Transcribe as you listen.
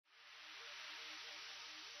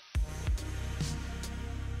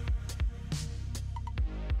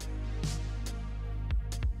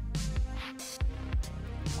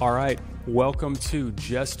All right, welcome to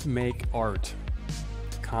Just Make Art,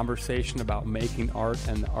 a conversation about making art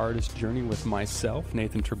and the artist journey with myself,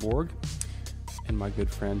 Nathan Treborg, and my good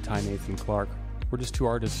friend, Ty Nathan Clark. We're just two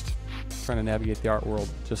artists trying to navigate the art world,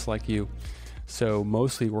 just like you. So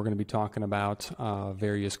mostly we're going to be talking about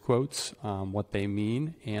various quotes, what they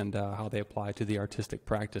mean, and how they apply to the artistic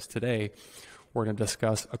practice. Today, we're going to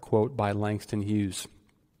discuss a quote by Langston Hughes.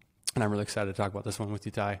 And I'm really excited to talk about this one with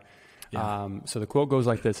you, Ty. Yeah. So the quote goes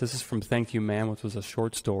like this. This is from Thank You, Ma'am, which was a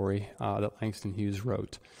short story that Langston Hughes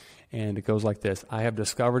wrote. And it goes like this. I have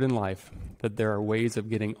discovered in life that there are ways of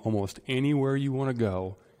getting almost anywhere you want to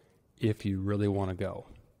go if you really want to go.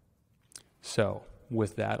 So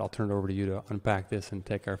with that, I'll turn it over to you to unpack this and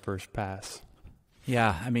take our first pass.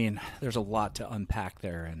 Yeah, I mean, there's a lot to unpack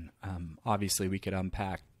there. And obviously we could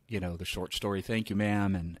unpack, the short story, Thank You,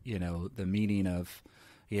 Ma'am, and, the meaning of,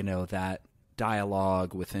 that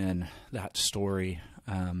dialogue within that story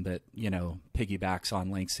that, piggybacks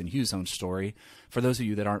on Langston Hughes' own story. For those of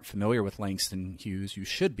you that aren't familiar with Langston Hughes, you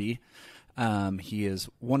should be. He is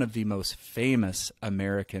one of the most famous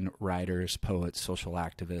American writers, poets, social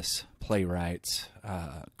activists, playwrights,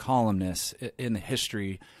 columnists in the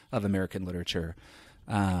history of American literature.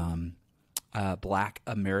 A Black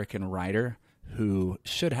American writer who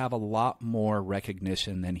should have a lot more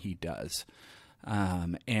recognition than he does.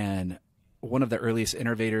 And one of the earliest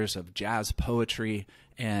innovators of jazz poetry,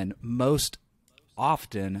 and most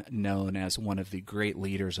often known as one of the great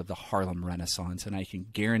leaders of the Harlem Renaissance. And I can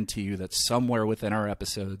guarantee you that somewhere within our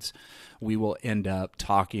episodes, we will end up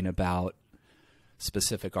talking about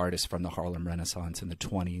specific artists from the Harlem Renaissance in the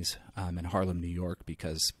 20s in Harlem, New York,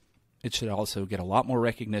 because it should also get a lot more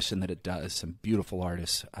recognition than it does. Some beautiful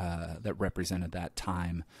artists that represented that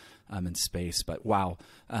time and space. But wow,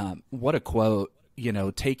 what a quote.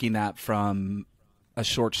 Taking that from a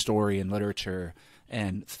short story in literature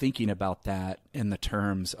and thinking about that in the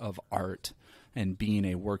terms of art and being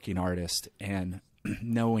a working artist and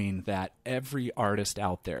knowing that every artist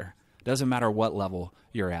out there, doesn't matter what level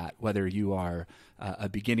you're at, whether you are a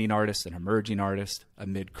beginning artist, an emerging artist, a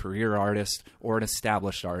mid-career artist, or an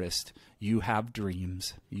established artist, you have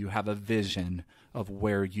dreams, you have a vision of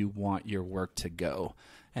where you want your work to go.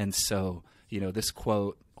 And so, this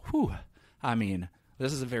quote,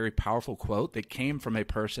 this is a very powerful quote that came from a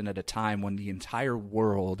person at a time when the entire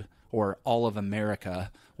world or all of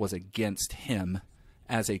America was against him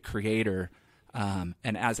as a creator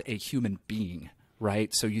and as a human being,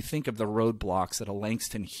 right? So you think of the roadblocks that a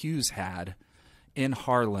Langston Hughes had in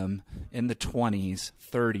Harlem in the 20s,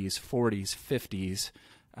 30s, 40s, 50s,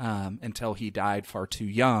 until he died far too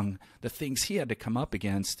young, the things he had to come up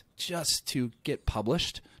against just to get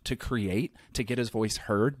published, to create, to get his voice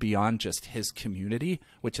heard beyond just his community,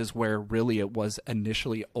 which is where really it was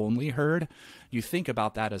initially only heard. You think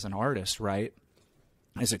about that as an artist, right?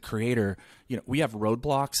 As a creator, we have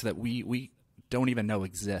roadblocks that we don't even know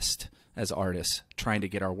exist as artists, trying to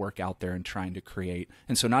get our work out there and trying to create.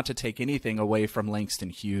 And so not to take anything away from Langston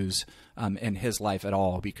Hughes and his life at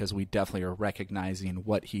all, because we definitely are recognizing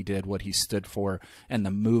what he did, what he stood for, and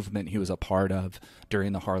the movement he was a part of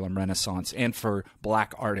during the Harlem Renaissance, and for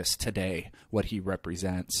Black artists today, what he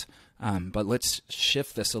represents. But let's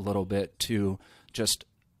shift this a little bit to just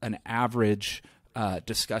an average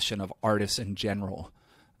discussion of artists in general.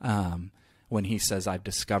 When he says, I've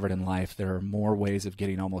discovered in life there are more ways of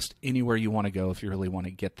getting almost anywhere you want to go if you really want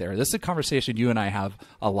to get there. This is a conversation you and I have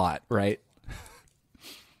a lot, right?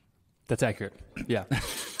 That's accurate. Yeah.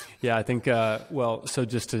 Yeah, I think, so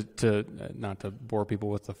just to not to bore people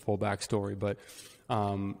with the full backstory, but,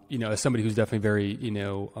 as somebody who's definitely very,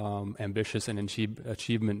 ambitious and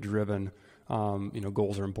achievement-driven,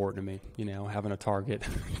 goals are important to me, having a target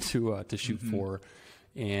to shoot for.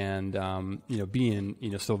 And, being,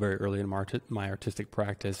 still very early in my artistic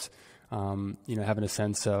practice, having a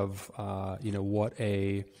sense of, what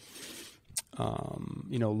a,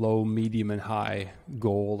 low, medium, and high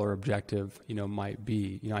goal or objective, might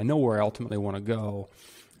be. I know where I ultimately want to go,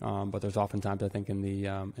 but there's oftentimes, I think, in the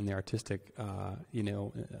artistic,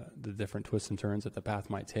 the different twists and turns that the path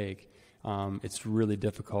might take. It's really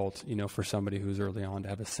difficult, for somebody who's early on to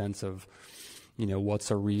have a sense of, what's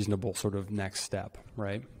a reasonable sort of next step,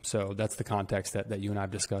 right? So that's the context that you and I have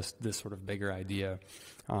discussed this sort of bigger idea,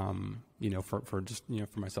 for just,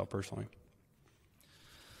 for myself personally.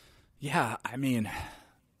 Yeah, I mean,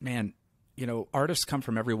 man, artists come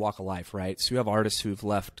from every walk of life, right? So you have artists who've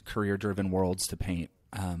left career-driven worlds to paint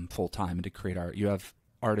full-time and to create art. You have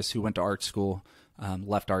artists who went to art school,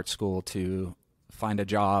 left art school to find a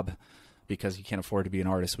job, because you can't afford to be an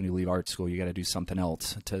artist when you leave art school. You got to do something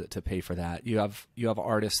else to pay for that. You have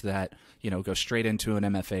artists that, go straight into an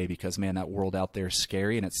MFA because, man, that world out there is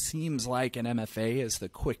scary. And it seems like an MFA is the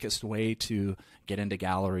quickest way to get into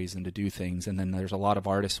galleries and to do things. And then there's a lot of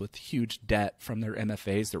artists with huge debt from their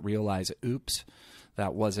MFAs that realize, oops,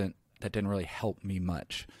 that didn't really help me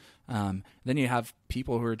much. Then you have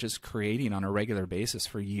people who are just creating on a regular basis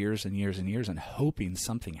for years and years and years and hoping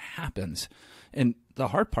something happens. And the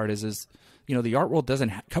hard part is the art world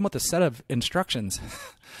doesn't come with a set of instructions.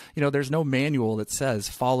 There's no manual that says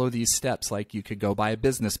follow these steps. Like you could go buy a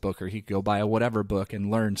business book or you could go buy a whatever book and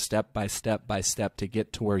learn step by step by step to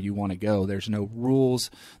get to where you want to go. There's no rules.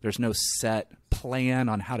 There's no set plan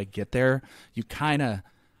on how to get there. You kind of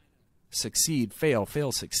succeed, fail,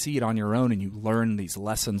 succeed on your own, and you learn these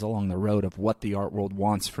lessons along the road of what the art world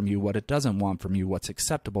wants from you, what it doesn't want from you, what's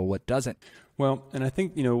acceptable, what doesn't. Well, and I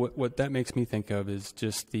think, what that makes me think of is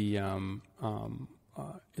just the,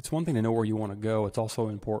 it's one thing to know where you want to go. It's also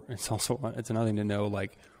important. It's another thing to know,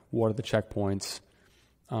 like, what are the checkpoints,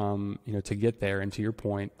 to get there. And to your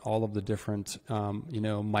point, all of the different,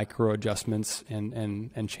 micro adjustments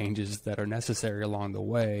and changes that are necessary along the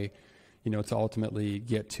way, to ultimately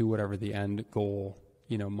get to whatever the end goal,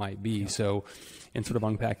 might be. Yeah. So in sort of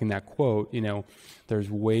unpacking that quote,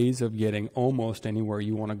 there's ways of getting almost anywhere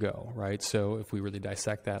you want to go, right? So if we really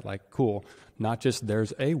dissect that, like, cool, not just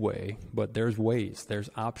there's a way, but there's ways, there's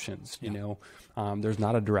options, there's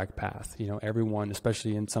not a direct path. Everyone,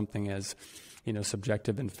 especially in something as,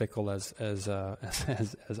 subjective and fickle as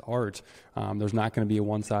art, there's not going to be a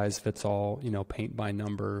one size fits all, paint by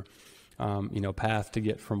number, path to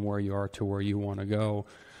get from where you are to where you want to go.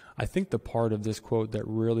 I think the part of this quote that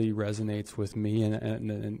really resonates with me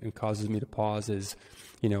and causes me to pause is,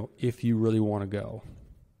 if you really want to go,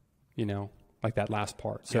 like that last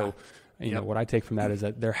part. So, what I take from that is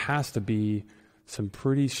that there has to be some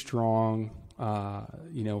pretty strong,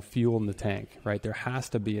 fuel in the tank, right? There has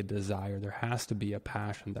to be a desire. There has to be a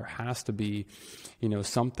passion. There has to be,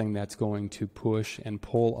 something that's going to push and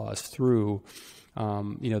pull us through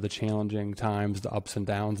the challenging times, the ups and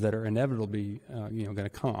downs that are inevitably, going to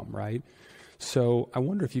come, right? So I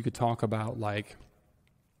wonder if you could talk about, like,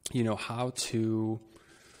 how to,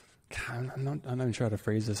 I'm not even sure how to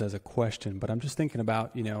phrase this as a question, but I'm just thinking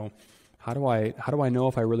about, how do I know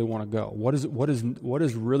if I really want to go? What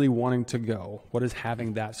is really wanting to go? What is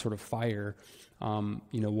having that sort of fire?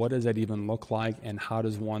 What does that even look like? And how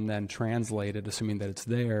does one then translate it, assuming that it's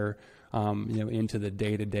there, into the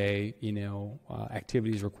day-to-day,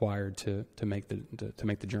 activities required to make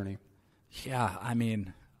the journey? Yeah. I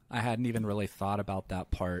mean, I hadn't even really thought about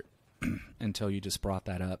that part until you just brought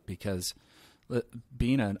that up, because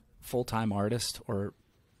being a full-time artist or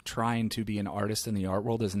trying to be an artist in the art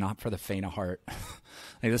world is not for the faint of heart.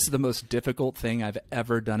 Like, this is the most difficult thing I've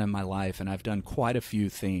ever done in my life. And I've done quite a few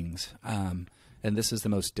things. And this is the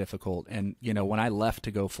most difficult. And, when I left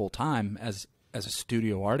to go full-time as a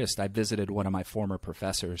studio artist, I visited one of my former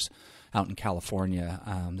professors out in California,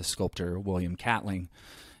 the sculptor William Catling,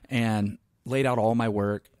 and laid out all my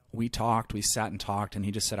work. We talked, we sat and talked, and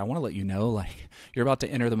he just said, I want to let you know, like, you're about to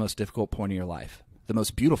enter the most difficult point of your life, the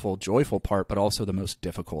most beautiful, joyful part, but also the most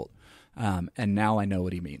difficult. And now I know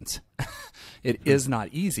what he means. It is not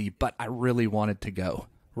easy, but I really wanted to go,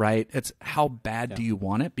 right? It's how bad do you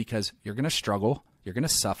want it? Because you're going to struggle. You're going to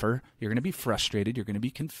suffer. You're going to be frustrated. You're going to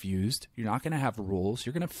be confused. You're not going to have rules.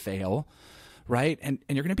 You're going to fail, right? And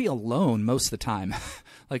you're going to be alone most of the time.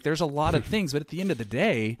 Like, there's a lot of things, but at the end of the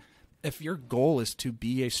day, if your goal is to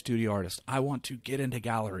be a studio artist, I want to get into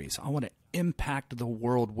galleries. I want to impact the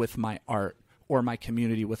world with my art, or my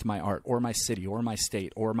community with my art, or my city, or my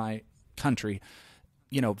state, or my country,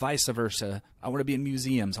 vice versa. I want to be in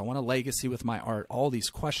museums. I want a legacy with my art. All these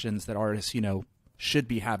questions that artists, should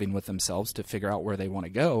be having with themselves to figure out where they want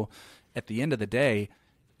to go. At the end of the day,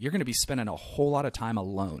 you're going to be spending a whole lot of time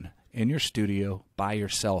alone in your studio by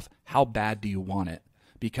yourself. How bad do you want it?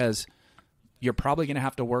 Because you're probably going to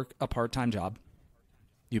have to work a part-time job.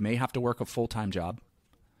 You may have to work a full-time job,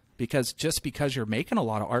 because just because you're making a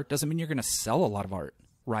lot of art doesn't mean you're going to sell a lot of art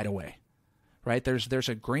right away, right? There's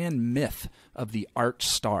a grand myth of the art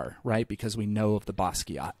star, right? Because we know of the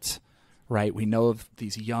Basquiats, right? We know of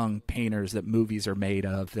these young painters that movies are made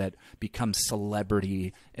of that become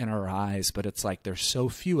celebrity in our eyes, but it's like there's so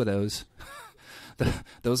few of those.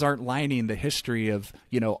 Those aren't lining the history of,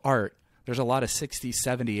 art. There's a lot of 60,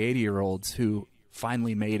 70, 80-year-olds who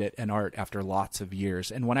finally made it in art after lots of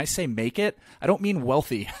years. And when I say make it, I don't mean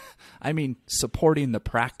wealthy. I mean supporting the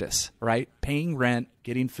practice, right? Paying rent,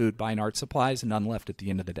 getting food, buying art supplies, none left at the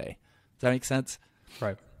end of the day. Does that make sense?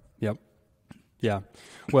 Right. Yep. Yeah.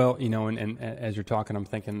 Well, and as you're talking, I'm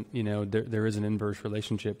thinking, there is an inverse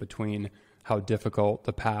relationship between how difficult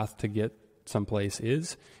the path to get someplace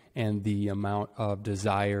is and the amount of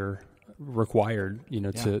desire required,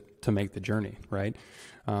 to make the journey, right?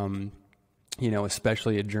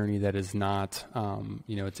 Especially a journey that is not,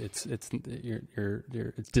 it's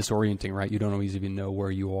disorienting, right? You don't always even know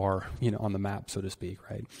where you are, on the map, so to speak,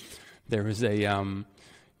 right? There was a,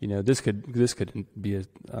 this could be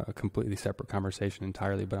a completely separate conversation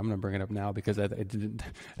entirely, but I'm going to bring it up now because I didn't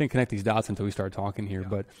connect these dots until we started talking here. Yeah.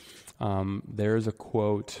 But there's a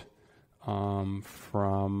quote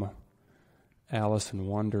from Alice in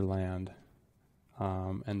Wonderland,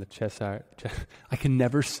 and the Cheshire. I can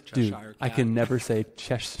never do. I can never say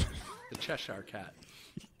Cheshire. The Cheshire cat.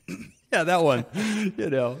 Yeah, that one.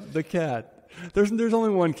 The cat. There's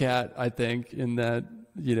only one cat, I think, in that.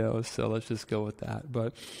 So let's just go with that.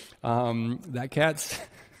 But that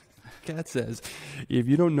cat says, if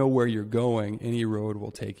you don't know where you're going, any road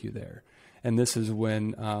will take you there. And this is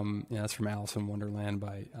when, that's from Alice in Wonderland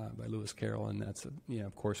by Lewis Carroll. And that's,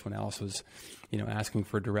 of course, when Alice was, asking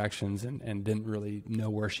for directions and didn't really know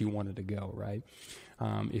where she wanted to go, right?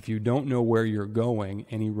 If you don't know where you're going,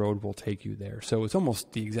 any road will take you there. So it's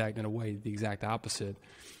almost the exact opposite,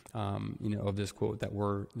 of this quote that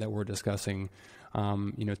we're discussing,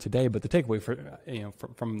 today. But the takeaway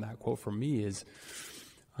from that quote for me is,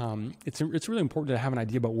 it's really important to have an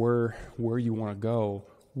idea about where you want to go,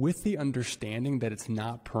 with the understanding that it's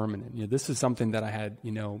not permanent. This is something that I had,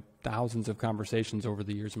 thousands of conversations over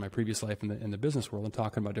the years in my previous life in the business world, and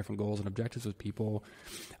talking about different goals and objectives with people.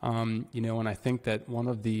 And I think that one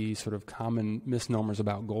of the sort of common misnomers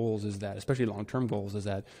about goals is that, especially long-term goals, is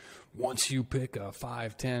that once you pick a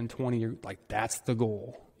 5, 10, 20 year, like that's the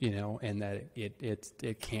goal, and that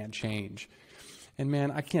it can't change. And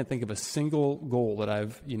man, I can't think of a single goal that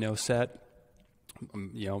I've, set.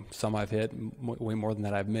 Some I've hit, way more than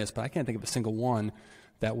that I've missed, but I can't think of a single one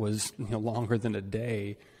that was, longer than a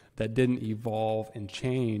day that didn't evolve and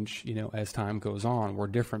change, as time goes on. We're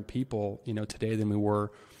different people, today than we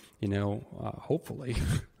were, hopefully,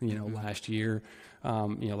 last year,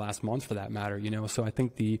 last month for that matter, So I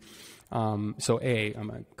think a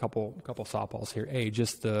couple softballs here.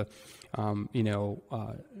 Just the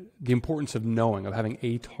importance of knowing, of having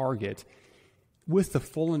a target, with the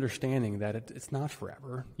full understanding that it's not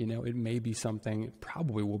forever. It may be something, it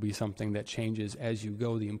probably will be something that changes as you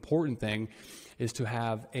go. The important thing is to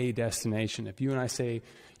have a destination. If you and I say,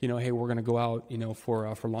 hey, we're going to go out,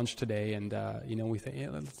 for lunch today, and we think, yeah,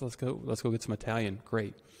 let's go get some Italian.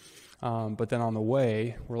 Great. But then on the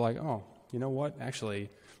way, we're like, oh, you know what? Actually,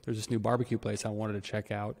 there's this new barbecue place I wanted to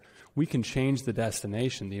check out. We can change the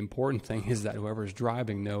destination. The important thing is that whoever's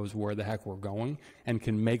driving knows where the heck we're going and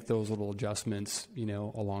can make those little adjustments,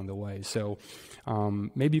 along the way. So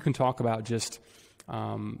maybe you can talk about just,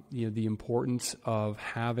 the importance of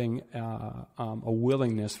having a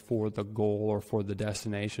willingness for the goal or for the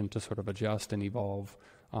destination to sort of adjust and evolve,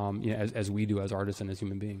 as we do as artists and as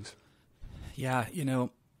human beings. Yeah,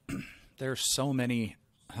 there's so many,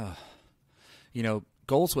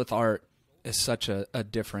 goals with art is such a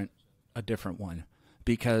different one,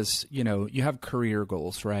 because, you have career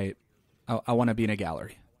goals, right? I want to be in a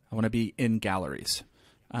gallery. I want to be in galleries.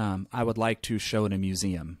 I would like to show in a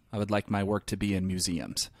museum. I would like my work to be in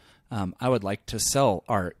museums. I would like to sell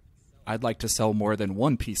art. I'd like to sell more than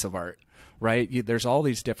one piece of art, right? There's all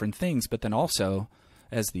these different things, but then also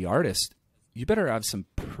as the artist, you better have some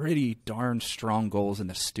pretty darn strong goals in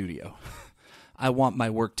the studio. I want my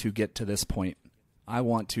work to get to this point. I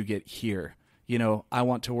want to get here. I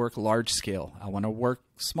want to work large scale. I want to work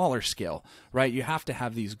smaller scale, right? You have to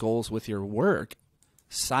have these goals with your work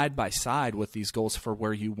side by side with these goals for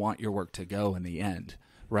where you want your work to go in the end,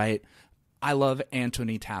 right? I love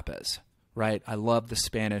Anthony Tapiz, right? I love the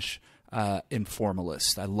Spanish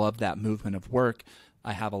informalist. I love that movement of work.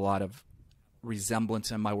 I have a lot of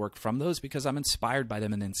resemblance in my work from those because I'm inspired by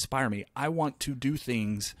them and they inspire me. I want to do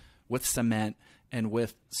things with cement and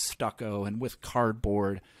with stucco and with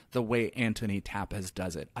cardboard the way Anthony Tapiz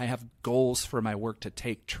does it. I have goals for my work to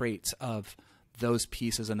take traits of those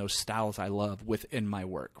pieces and those styles I love within my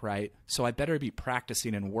work, right? So I better be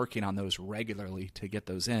practicing and working on those regularly to get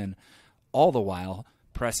those in, all the while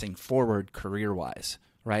pressing forward career-wise,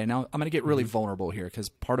 right? Now I'm going to get really vulnerable here because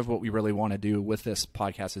part of what we really want to do with this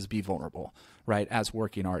podcast is be vulnerable, right, as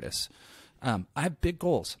working artists. I have big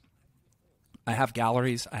goals. I have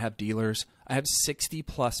galleries, I have dealers, I have 60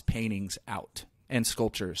 plus paintings out and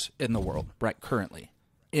sculptures in the world, right, currently,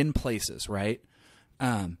 in places, right?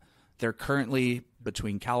 They're currently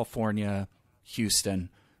between California, Houston,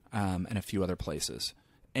 and a few other places.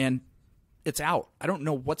 And it's out. I don't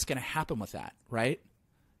know what's going to happen with that, right?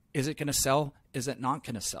 Is it going to sell? Is it not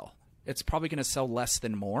going to sell? It's probably going to sell less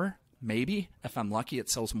than more. Maybe if I'm lucky, it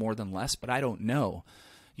sells more than less, but I don't know,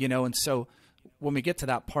 And so when we get to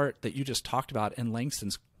that part that you just talked about in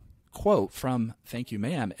Langston's quote from Thank You,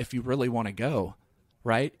 Ma'am, if you really want to go,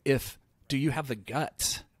 right? Do you have the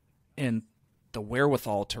guts and the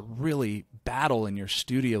wherewithal to really battle in your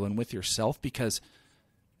studio and with yourself? Because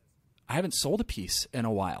I haven't sold a piece in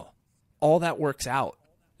a while. All that works out.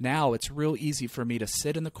 Now it's real easy for me to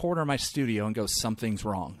sit in the corner of my studio and go, something's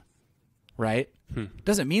wrong, right?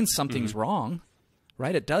 Doesn't mean something's wrong,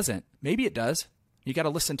 right? It doesn't. Maybe it does. You got to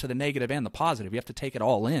listen to the negative and the positive. You have to take it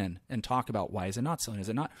all in and talk about, why is it not selling? Is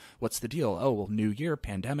it not? What's the deal? Oh, well, new year,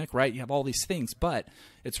 pandemic, right? You have all these things, but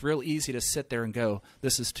it's real easy to sit there and go,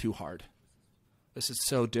 this is too hard. This is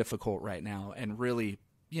so difficult right now, and really,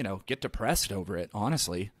 get depressed over it,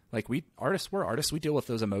 honestly. Like we're artists, we deal with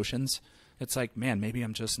those emotions. It's like, man, maybe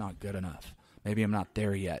I'm just not good enough. Maybe I'm not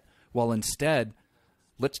there yet. Well, instead,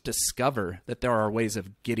 let's discover that there are ways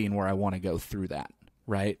of getting where I want to go through that,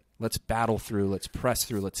 right? Let's battle through, let's press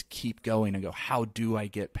through, let's keep going and go, how do I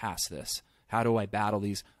get past this? How do I battle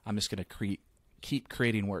these? I'm just going to keep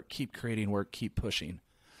creating work, keep pushing.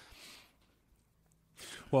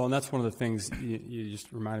 Well, and that's one of the things you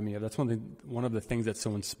just reminded me of. That's one of the things that's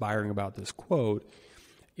so inspiring about this quote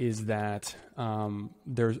is that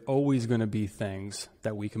there's always going to be things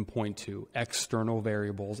that we can point to, external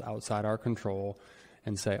variables outside our control,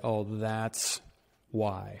 and say, oh, that's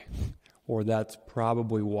why. Or that's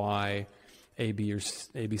probably why A, B,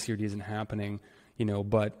 C, or D isn't happening,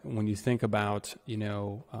 but when you think about,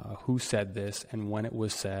 who said this and when it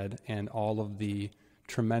was said and all of the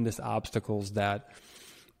tremendous obstacles that,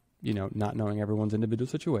 not knowing everyone's individual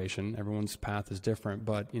situation, everyone's path is different,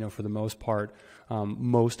 but, for the most part,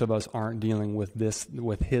 most of us aren't dealing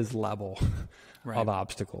with his level of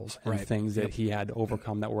obstacles and things that he had to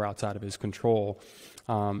overcome that were outside of his control.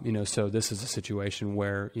 So this is a situation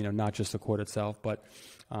where, not just the quote itself, but,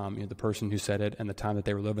 the person who said it and the time that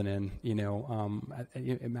they were living in,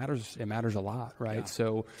 it matters a lot, right? Yeah.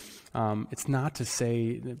 So, it's not to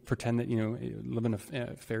say, pretend that, live in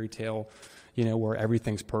a fairy tale, where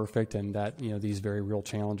everything's perfect and that, these very real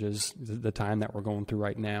challenges, the time that we're going through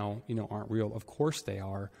right now, aren't real. Of course they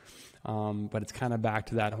are. But it's kind of back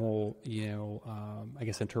to that whole, I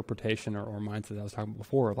guess, interpretation or mindset that I was talking about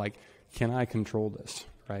before of like, can I control this,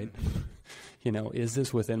 right? Is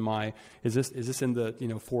this within is this in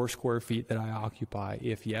the, 4 square feet that I occupy?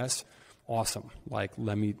 If yes, awesome. Like,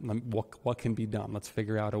 what can be done? Let's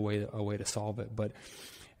figure out a way to solve it. But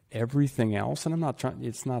everything else, and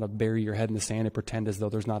it's not a bury your head in the sand and pretend as though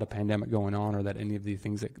there's not a pandemic going on or that any of the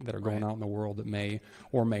things that are going on in the world that may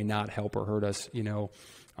or may not help or hurt us,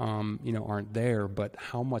 aren't there, but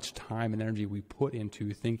how much time and energy we put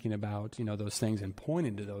into thinking about, those things and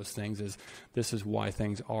pointing to those things this is why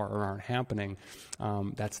things are or aren't happening.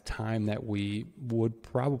 That's time that we would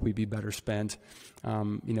probably be better spent,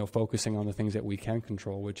 focusing on the things that we can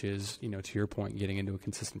control, which is, to your point, getting into a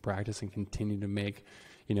consistent practice and continue to make,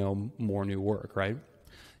 more new work, right?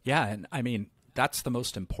 Yeah. And I mean, that's the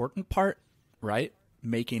most important part, right?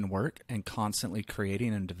 Making work and constantly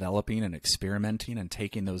creating and developing and experimenting and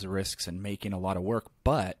taking those risks and making a lot of work.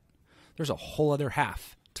 But there's a whole other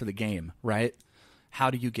half to the game, right? How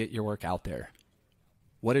do you get your work out there?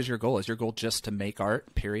 What is your goal? Is your goal just to make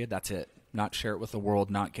art, period? That's it. Not share it with the world,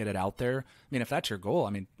 not get it out there. I mean, if that's your goal,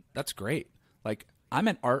 that's great. Like, I'm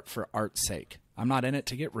in art for art's sake. I'm not in it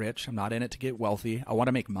to get rich. I'm not in it to get wealthy. I want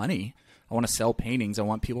to make money. I want to sell paintings. I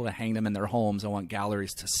want people to hang them in their homes. I want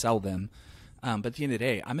galleries to sell them. But at the end of the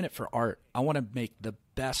day, I'm in it for art. I want to make the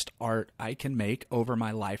best art I can make over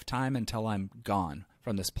my lifetime until I'm gone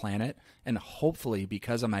from this planet. And hopefully,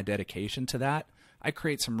 because of my dedication to that, I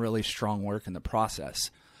create some really strong work in the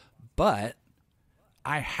process. But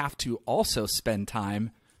I have to also spend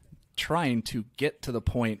time trying to get to the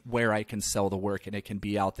point where I can sell the work and it can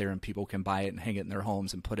be out there and people can buy it and hang it in their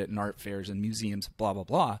homes and put it in art fairs and museums, blah, blah,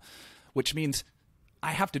 blah, which means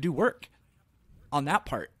I have to do work on that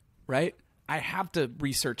part, right? I have to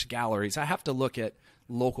research galleries. I have to look at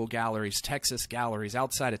local galleries, Texas galleries,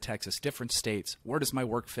 outside of Texas, different states. Where does my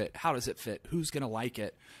work fit? How does it fit? Who's going to like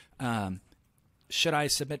it? Should I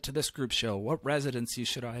submit to this group show? What residency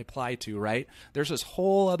should I apply to, right? There's this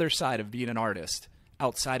whole other side of being an artist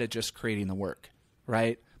outside of just creating the work,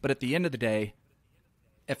 right? But at the end of the day,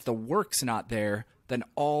 if the work's not there, then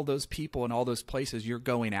all those people and all those places you're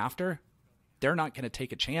going after, they're not going to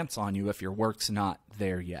take a chance on you if your work's not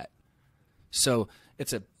there yet. So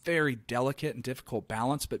it's a very delicate and difficult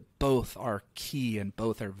balance, but both are key and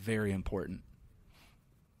both are very important.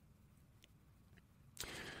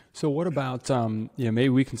 So what about, maybe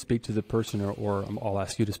we can speak to the person or I'll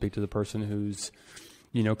ask you to speak to the person who's,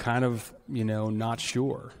 kind of, not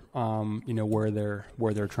sure, where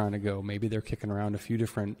they're trying to go. Maybe they're kicking around a few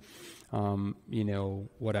different,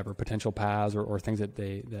 whatever potential paths or things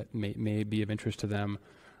that may be of interest to them.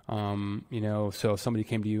 So if somebody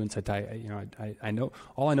came to you and said, I know,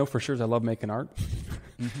 all I know for sure is I love making art,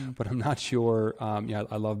 but I'm not sure,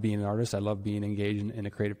 I love being an artist. I love being engaged in a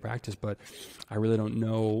creative practice, but I really don't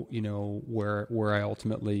know, where I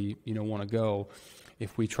ultimately, want to go.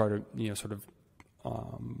 If we try to, sort of,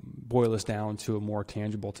 boil this down to a more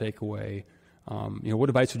tangible takeaway, what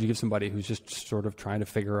advice would you give somebody who's just sort of trying to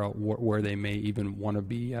figure out where they may even want to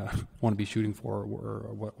be shooting for,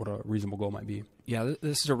 or what a reasonable goal might be? Yeah,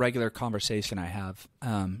 this is a regular conversation I have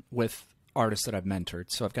with artists that I've mentored.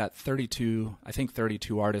 So I've got 32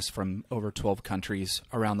 artists from over 12 countries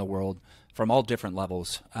around the world, from all different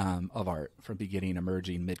levels of art, from beginning,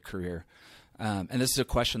 emerging, mid-career. And this is a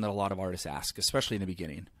question that a lot of artists ask, especially in the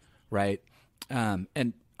beginning, right?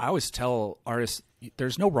 And I always tell artists,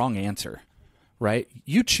 there's no wrong answer, right?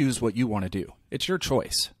 You choose what you want to do. It's your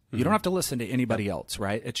choice. You don't have to listen to anybody else,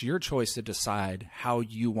 right? It's your choice to decide how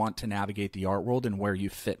you want to navigate the art world and where you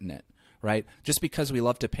fit in it, right? Just because we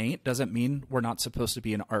love to paint doesn't mean we're not supposed to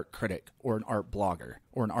be an art critic or an art blogger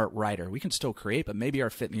or an art writer. We can still create, but maybe our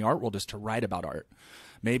fit in the art world is to write about art.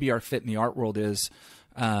 Maybe our fit in the art world is,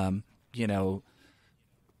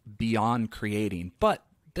 beyond creating. But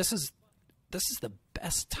this is the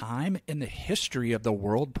best time in the history of the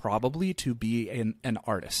world probably to be an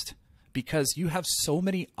artist, because you have so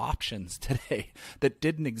many options today that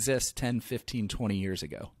didn't exist 10, 15, 20 years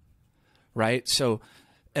ago, right? So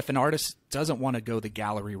if an artist doesn't want to go the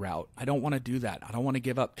gallery route, I don't want to do that. I don't want to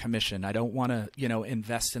give up commission. I don't want to,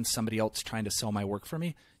 invest in somebody else trying to sell my work for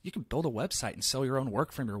me. You can build a website and sell your own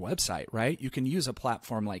work from your website, right? You can use a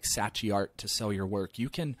platform like Saatchi Art to sell your work. You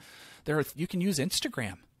can use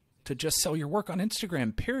Instagram to just sell your work on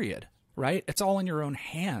Instagram, period, right? It's all in your own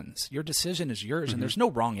hands. Your decision is yours, and there's no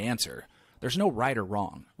wrong answer. There's no right or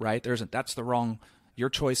wrong, right? That's the wrong, your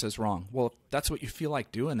choice is wrong. Well, if that's what you feel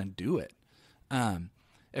like doing, then do it.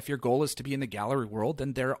 If your goal is to be in the gallery world,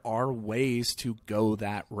 then there are ways to go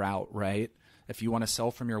that route, right? If you want to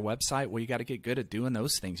sell from your website, well, you got to get good at doing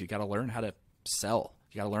those things. You got to learn how to sell.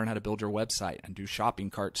 You got to learn how to build your website and do shopping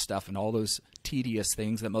cart stuff and all those tedious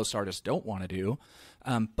things that most artists don't want to do.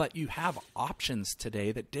 But you have options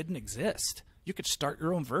today that didn't exist. You could start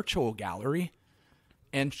your own virtual gallery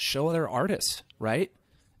and show other artists, right?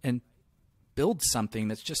 And build something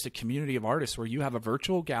that's just a community of artists where you have a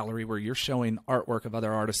virtual gallery where you're showing artwork of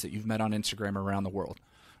other artists that you've met on Instagram around the world,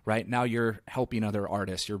 right? Now you're helping other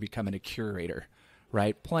artists. You're becoming a curator,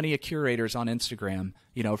 right? Plenty of curators on Instagram,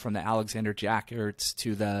 from the Alexander Jackards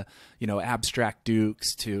to the, Abstract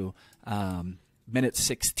Dukes to Minute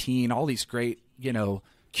 16, all these great,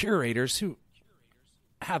 curators who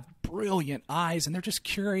have brilliant eyes, and they're just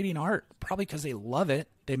curating art, probably because they love it.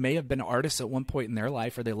 They may have been artists at one point in their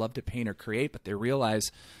life, or they love to paint or create, but they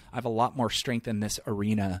realize I have a lot more strength in this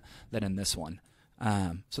arena than in this one.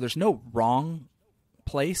 So there's no wrong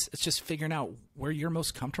place. It's just figuring out where you're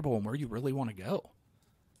most comfortable and where you really want to go.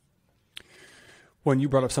 Well, you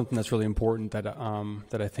brought up something that's really important that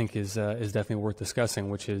I think is definitely worth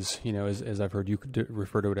discussing, which is, as I've heard you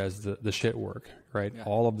refer to it as the shit work, right? Yeah.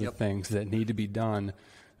 All of the things that need to be done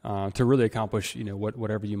to really accomplish,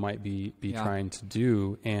 whatever you might be trying to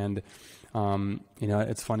do. And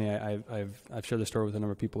it's funny. I've shared this story with a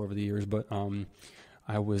number of people over the years, but I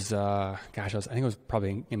think it was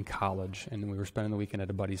probably in college, and we were spending the weekend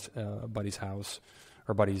at a buddy's house.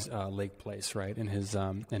 Or buddy's lake place, right? And his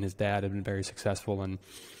dad had been very successful and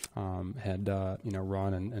had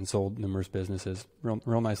run and sold numerous businesses.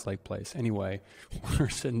 Real nice lake place. Anyway, we're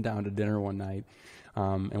sitting down to dinner one night,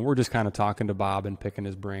 and we're just kind of talking to Bob and picking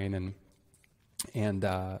his brain and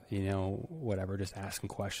whatever, just asking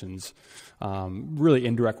questions, really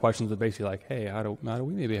indirect questions, but basically like, hey, how do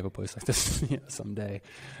we maybe have a place like this someday?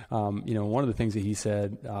 One of the things that he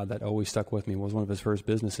said that always stuck with me was one of his first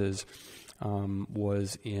businesses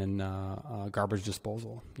was in garbage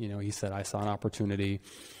disposal. He said, I saw an opportunity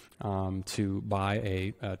to buy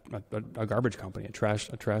a garbage company, a trash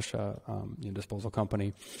disposal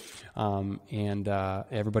company, and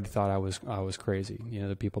everybody thought I was crazy.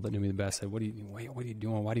 The people that knew me the best said, "What are you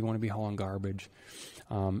doing? Why do you want to be hauling garbage?"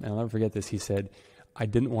 And I'll never forget this. He said, "I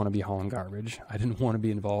didn't want to be hauling garbage. I didn't want to be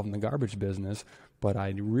involved in the garbage business, but I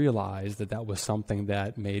realized that was something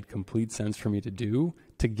that made complete sense for me to do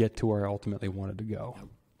to get to where I ultimately wanted to go."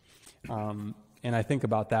 And I think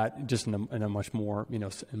about that just in a much more,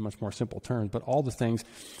 in much more simple terms, but all the things,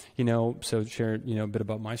 so share, a bit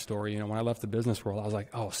about my story. When I left the business world, I was like,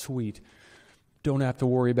 oh, sweet. Don't have to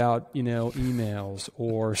worry about, emails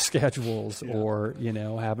or schedules or,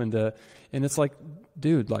 having to, and it's like,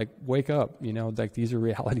 dude, like wake up, like these are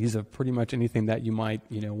realities of pretty much anything that you might,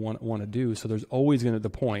 want to do. So there's always there's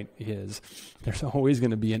always going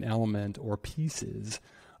to be an element or pieces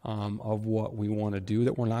of what we want to do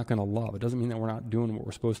that we're not going to love. It doesn't mean that we're not doing what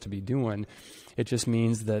we're supposed to be doing. It just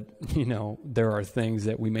means that, there are things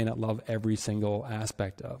that we may not love every single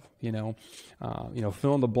aspect of,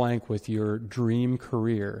 fill in the blank with your dream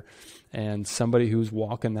career, and somebody who's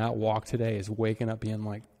walking that walk today is waking up being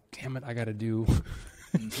like, damn it, I got to do,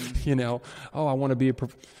 I want to be a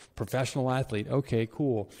professional athlete. Okay,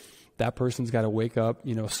 cool. That person's got to wake up,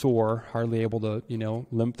 sore, hardly able to,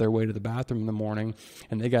 limp their way to the bathroom in the morning,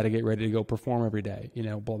 and they got to get ready to go perform every day,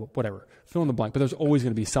 blah, blah, whatever. Fill in the blank. But there's always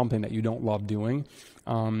going to be something that you don't love doing.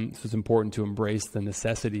 So it's important to embrace the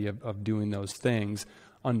necessity of doing those things,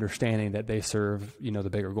 understanding that they serve, the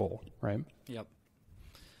bigger goal, right? Yep.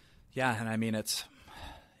 Yeah, and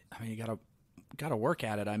you gotta work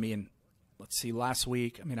at it. Let's see, last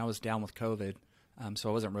week, I was down with COVID.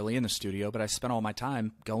 So I wasn't really in the studio, but I spent all my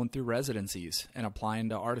time going through residencies and applying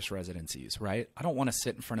to artist residencies, right? I don't want to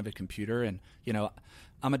sit in front of a computer and,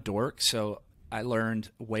 I'm a dork, so I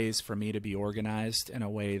learned ways for me to be organized in a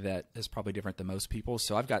way that is probably different than most people.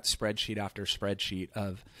 So I've got spreadsheet after spreadsheet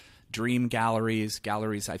of dream galleries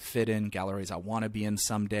I fit in, galleries I want to be in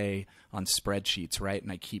someday on spreadsheets, right?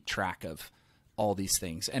 And I keep track of all these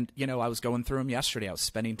things. And, I was going through them yesterday. I was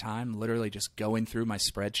spending time literally just going through my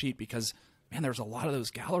spreadsheet because man, there's a lot of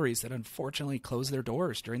those galleries that unfortunately closed their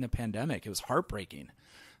doors during the pandemic. It was heartbreaking.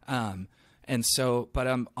 But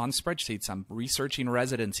I'm on spreadsheets. I'm researching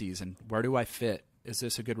residencies and where do I fit? Is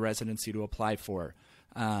this a good residency to apply for?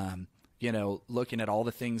 Looking at all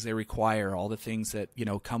the things they require, all the things that,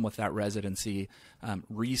 come with that residency,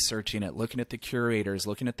 researching it, looking at the curators,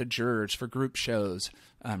 looking at the jurors for group shows,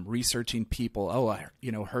 researching people. Oh, I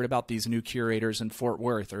heard about these new curators in Fort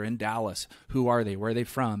Worth or in Dallas. Who are they? Where are they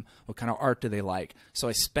from? What kind of art do they like? So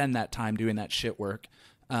I spend that time doing that shit work,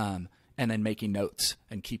 and then making notes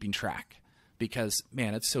and keeping track. Because,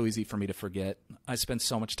 man, it's so easy for me to forget. I spend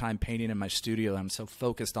so much time painting in my studio. I'm so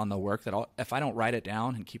focused on the work that if I don't write it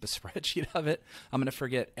down and keep a spreadsheet of it, I'm going to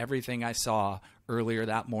forget everything I saw earlier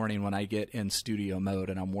that morning when I get in studio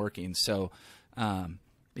mode and I'm working. So,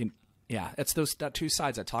 it's that two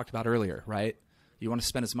sides I talked about earlier, right? You want to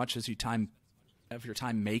spend as much as your time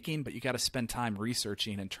making, but you got to spend time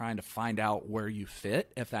researching and trying to find out where you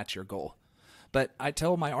fit if that's your goal. But I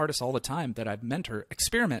tell my artists all the time that I mentor,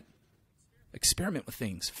 experiment with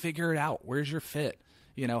things, figure it out. Where's your fit?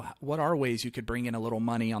 What are ways you could bring in a little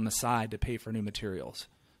money on the side to pay for new materials?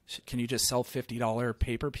 Can you just sell $50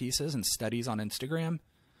 paper pieces and studies on Instagram?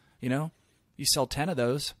 You sell 10 of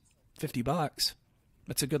those, $50.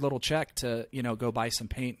 That's a good little check to, go buy some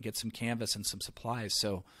paint and get some canvas and some supplies.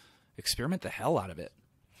 So experiment the hell out of it.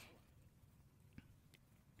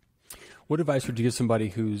 What advice would you give somebody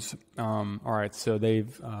who's all right? So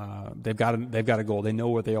they've got a goal. They know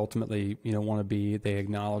where they ultimately want to be. They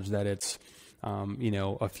acknowledge that it's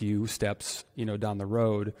a few steps down the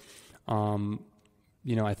road.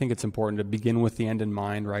 I think it's important to begin with the end in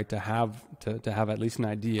mind, right? To have at least an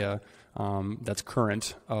idea that's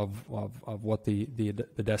current of what the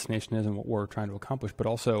destination is and what we're trying to accomplish, but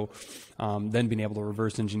also then being able to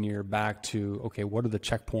reverse engineer back to, okay, what are the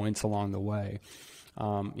checkpoints along the way?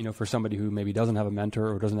 For somebody who maybe doesn't have a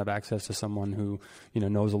mentor or doesn't have access to someone who,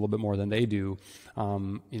 knows a little bit more than they do,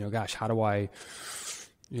 gosh, how do I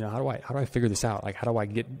figure this out? Like, how do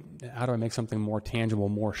I make something more tangible,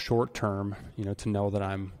 more short term, to know that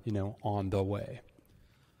I'm, on the way?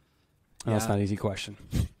 Yeah. That's not an easy question.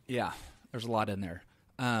 Yeah. There's a lot in there.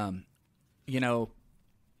 I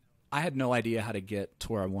had no idea how to get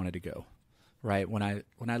to where I wanted to go, right? When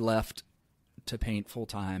I left to paint full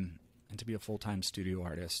time and to be a full-time studio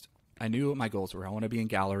artist, I knew what my goals were. I want to be in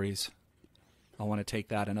galleries. I want to take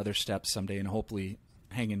that another step someday and hopefully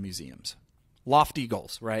hang in museums. Lofty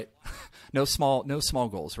goals, right? No small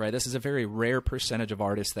goals, right? This is a very rare percentage of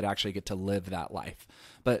artists that actually get to live that life.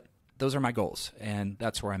 But those are my goals, and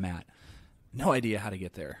that's where I'm at. No idea how to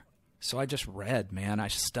get there. So I just read, man. I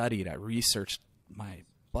studied. I researched my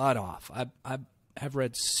butt off. I have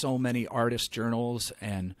read so many artist journals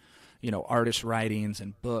and, artist writings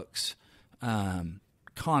and books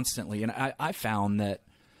constantly. And I found that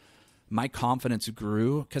my confidence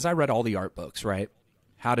grew because I read all the art books, right?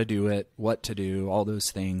 How to do it, what to do, all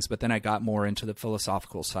those things. But then I got more into the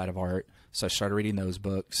philosophical side of art. So I started reading those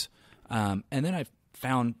books. And then I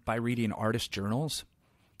found by reading artist journals,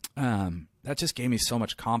 that just gave me so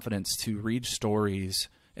much confidence to read stories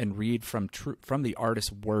and read from the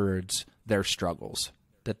artist's words their struggles,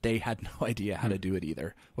 that they had no idea how to do it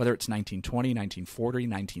either. Whether it's 1920, 1940,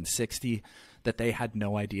 1960, that they had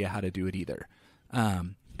no idea how to do it either.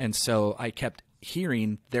 And so I kept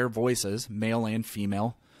hearing their voices, male and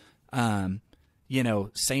female, saying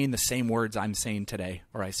the same words I'm saying today,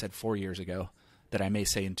 or I said 4 years ago, that I may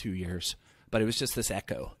say in 2 years. But it was just this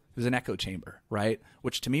echo. It was an echo chamber, right?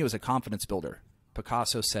 Which to me was a confidence builder.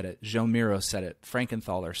 Picasso said it. Joan Miro said it.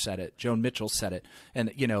 Frankenthaler said it. Joan Mitchell said it.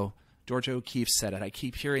 And, Georgia O'Keeffe said it. I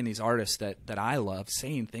keep hearing these artists that I love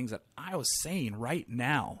saying things that I was saying right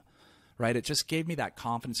now, right? It just gave me that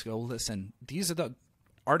confidence to go, listen, these are the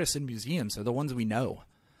artists in museums. They're the ones we know.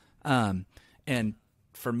 And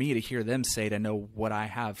for me to hear them say, to know what I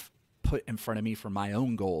have put in front of me for my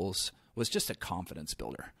own goals was just a confidence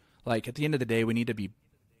builder. Like at the end of the day, we need to be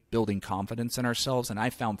building confidence in ourselves. And I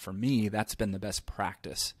found for me, that's been the best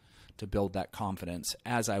practice to build that confidence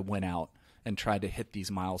as I went out and tried to hit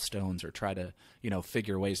these milestones or try to,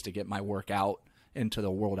 figure ways to get my work out into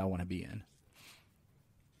the world I want to be in.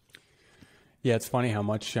 Yeah, it's funny how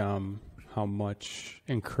much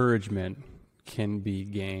encouragement can be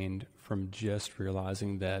gained from just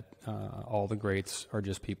realizing that all the greats are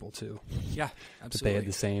just people too. Yeah, absolutely. That they had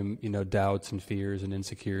the same, doubts and fears and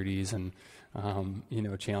insecurities and,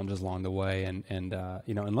 challenges along the way. And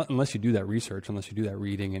unless you do that research, unless you do that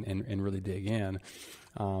reading and really dig in,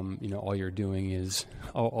 all you're doing is,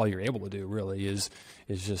 all you're able to do really is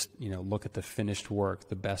just, look at the finished work,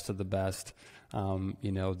 the best of the best, the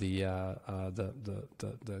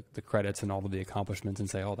credits and all of the accomplishments and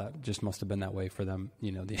say, oh, that just must have been that way for them,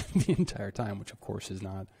 the entire time, which of course is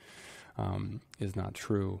not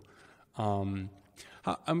true.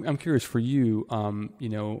 I'm curious for you,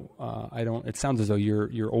 it sounds as though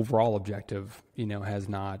your overall objective, has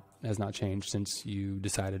not changed since you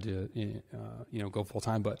decided to, go full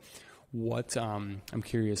time, but what, I'm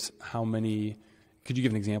curious could you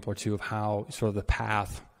give an example or two of how sort of the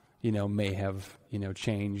path, may have,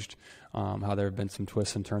 changed, how there have been some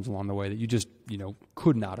twists and turns along the way that you just,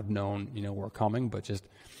 could not have known, were coming, but just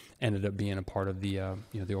ended up being a part of the,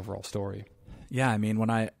 the overall story. Yeah.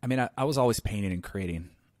 I was always painting and creating,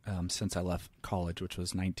 since I left college, which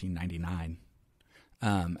was 1999.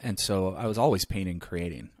 And so I was always painting and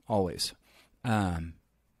creating, always.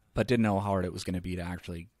 But didn't know how hard it was going to be to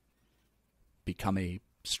actually become a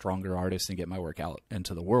stronger artist and get my work out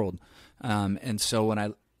into the world. And so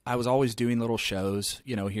when I was always doing little shows,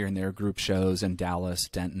 here and there, group shows in Dallas,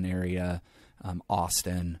 Denton area,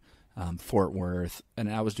 Austin, Fort Worth,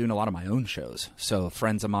 and I was doing a lot of my own shows. So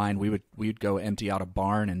friends of mine, we'd go empty out a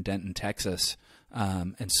barn in Denton, Texas,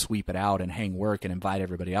 and sweep it out and hang work and invite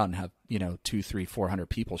everybody out and have, 200, 300, 400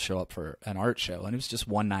 people show up for an art show. And it was just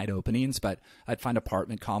one night openings, but I'd find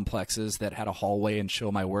apartment complexes that had a hallway and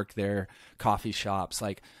show my work there, coffee shops.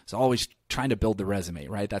 Like, so always trying to build the resume,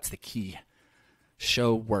 right? That's the key.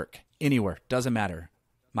 Show work anywhere. Doesn't matter.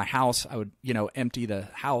 My house, I would, empty the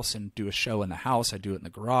house and do a show in the house. I'd do it in the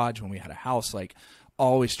garage when we had a house, like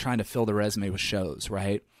always trying to fill the resume with shows.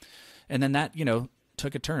 Right. And then that,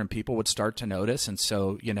 took a turn. People would start to notice. And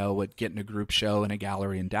so, would get in a group show in a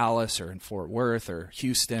gallery in Dallas or in Fort Worth or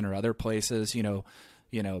Houston or other places, the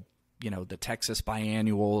Texas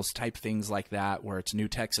biannuals type things like that, where it's New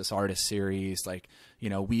Texas Artist Series, like,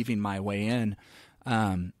 weaving my way in.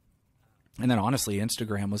 And then honestly,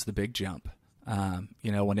 Instagram was the big jump. When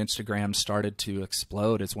Instagram started to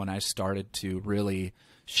explode is when I started to really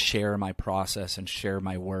share my process and share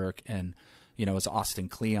my work. And, as Austin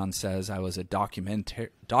Kleon says, I was a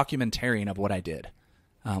documentarian of what I did.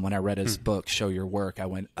 When I read his book, Show Your Work, I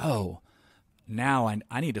went, oh, now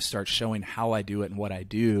I need to start showing how I do it and what I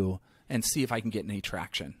do and see if I can get any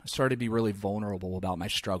traction. I started to be really vulnerable about my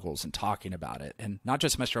struggles and talking about it. And not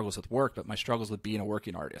just my struggles with work, but my struggles with being a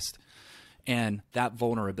working artist. And that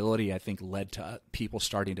vulnerability, I think, led to people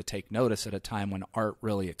starting to take notice at a time when art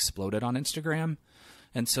really exploded on Instagram.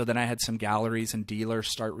 And so then I had some galleries and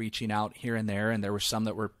dealers start reaching out here and there. And there were some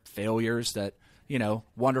that were failures that,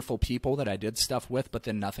 wonderful people that I did stuff with, but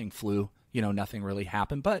then nothing flew, nothing really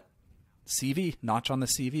happened. But CV, notch on the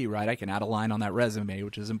CV, right? I can add a line on that resume,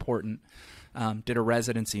 which is important. Did a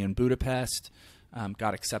residency in Budapest,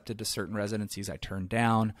 got accepted to certain residencies I turned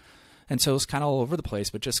down. And so it was kind of all over the place,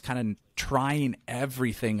 but just kind of trying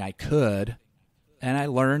everything I could. And I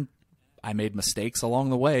learned, I made mistakes along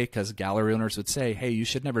the way because gallery owners would say, hey, you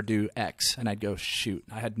should never do X. And I'd go, shoot,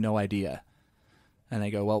 I had no idea. And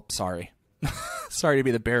they go, well, sorry. sorry to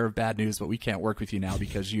be the bearer of bad news, but we can't work with you now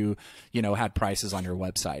because you had prices on your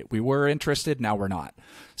website. We were interested, now we're not.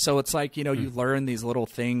 So it's like, you learn these little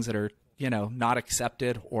things that are, not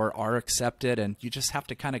accepted or are accepted, and you just have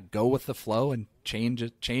to kind of go with the flow and change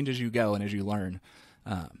as you go and as you learn.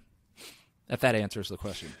 If that answers the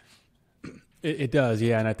question. It does,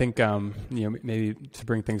 yeah. And I think, maybe to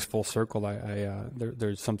bring things full circle,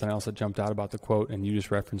 there's something else that jumped out about the quote, and you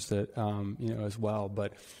just referenced it, as well.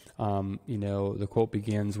 But, the quote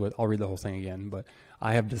begins with, I'll read the whole thing again, but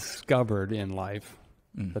I have discovered in life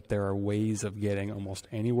that there are ways of getting almost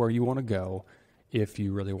anywhere you want to go if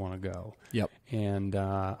you really want to go. Yep. And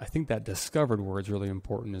I think that discovered word is really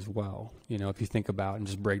important as well. If you think about and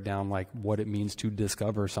just break down like what it means to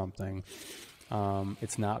discover something,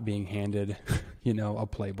 it's not being handed, a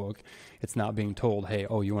playbook. It's not being told, hey,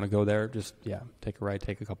 oh, you want to go there? Just, take a right,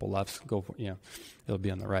 take a couple lefts, go for, it'll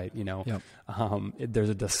be on the right, Yep. There's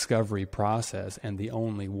a discovery process, and the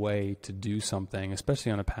only way to do something,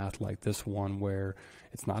 especially on a path like this one where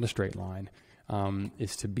it's not a straight line,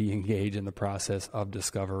 is to be engaged in the process of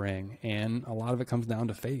discovering. And a lot of it comes down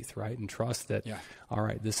to faith, right? And trust that, all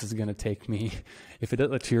right, this is going to take me,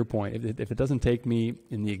 to your point, if it doesn't take me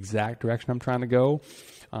in the exact direction I'm trying to go,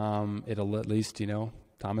 it'll at least,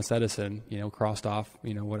 Thomas Edison, crossed off,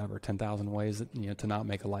 10,000 ways, to not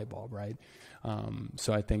make a light bulb, right?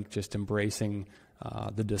 So I think just embracing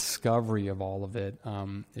the discovery of all of it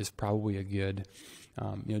is probably a good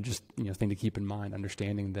thing to keep in mind,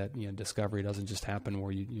 understanding that, discovery doesn't just happen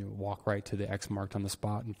where you walk right to the X marked on the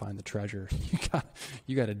spot and find the treasure.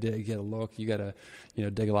 You got to dig, you got to look, you got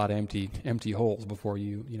to, dig a lot of empty holes before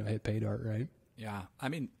you hit pay dirt, right? Yeah. I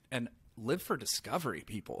mean, and live for discovery,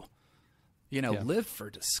 people. Live for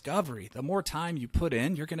discovery. The more time you put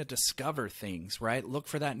in, you're going to discover things, right? Look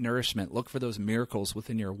for that nourishment. Look for those miracles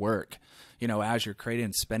within your work. As you're creating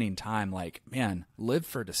and spending time, like, man, live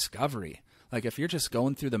for discovery. Like if you're just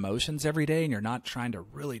going through the motions every day and you're not trying to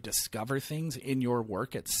really discover things in your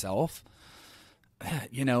work itself, why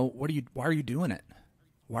are you doing it?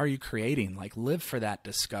 Why are you creating? Like live for that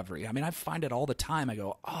discovery. I mean, I find it all the time. I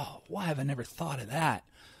go, oh, why have I never thought of that?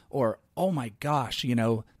 Or, oh my gosh,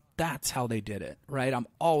 that's how they did it, right? I'm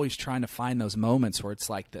always trying to find those moments where it's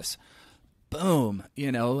like this, boom,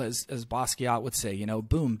 as Basquiat would say,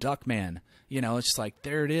 boom, Duckman, it's just like,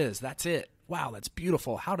 there it is. That's it. Wow, that's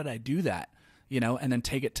beautiful. How did I do that? And then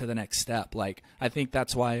take it to the next step. Like, I think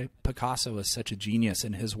that's why Picasso was such a genius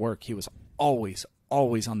in his work. He was always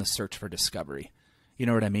on the search for discovery. You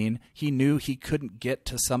know what I mean? He knew he couldn't get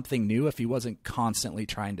to something new if he wasn't constantly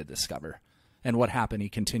trying to discover. And what happened? He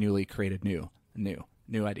continually created new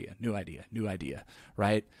idea,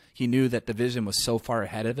 right? He knew that the vision was so far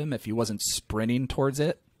ahead of him. If he wasn't sprinting towards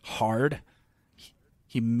it hard,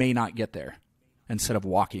 he may not get there instead of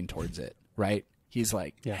walking towards it, right? He's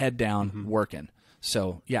like head down, working.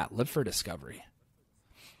 So live for discovery.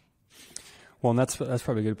 Well, and that's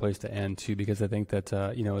probably a good place to end too, because I think that,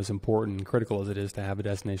 as important and critical as it is to have a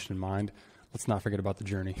destination in mind, let's not forget about the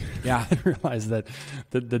journey. Yeah. And realize that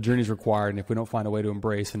the journey is required. And if we don't find a way to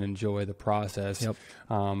embrace and enjoy the process,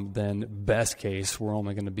 then best case, we're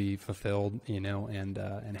only going to be fulfilled,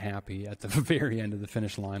 and happy at the very end of the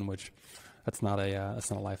finish line, which that's not a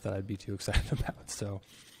life that I'd be too excited about. So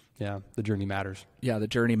the journey matters. Yeah, the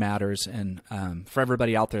journey matters. And for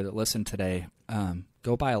everybody out there that listened today,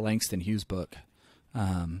 go buy a Langston Hughes book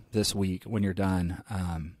this week when you're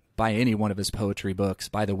done. Buy any one of his poetry books.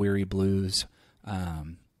 Buy The Weary Blues.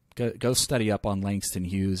 Go study up on Langston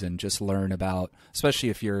Hughes and just learn about, especially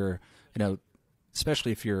if you're an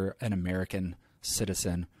American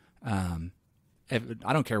citizen.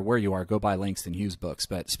 I don't care where you are, go buy Langston Hughes books,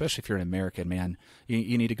 but especially if you're an American, man,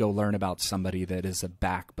 you need to go learn about somebody that is a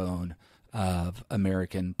backbone of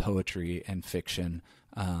American poetry and fiction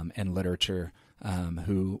and literature,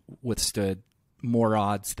 who withstood more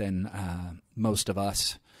odds than most of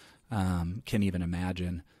us can even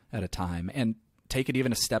imagine at a time. And take it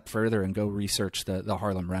even a step further and go research the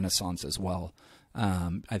Harlem Renaissance as well.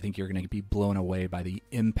 I think you're going to be blown away by the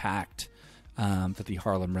impact that the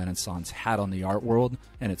Harlem Renaissance had on the art world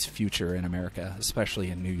and its future in America,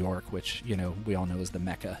 especially in New York, which, we all know is the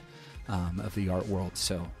mecca of the art world.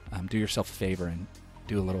 So do yourself a favor and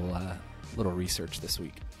do a little research this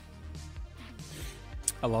week.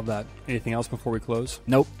 I love that. Anything else before we close?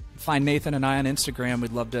 Nope. Find Nathan and I on Instagram.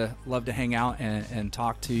 We'd love to hang out and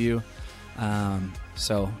talk to you.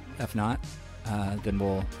 So if not, then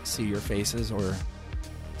we'll see your faces or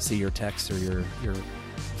see your texts or your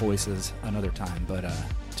voices another time. But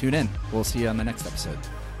tune in. We'll see you on the next episode.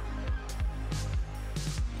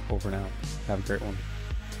 Over now. Have a great one.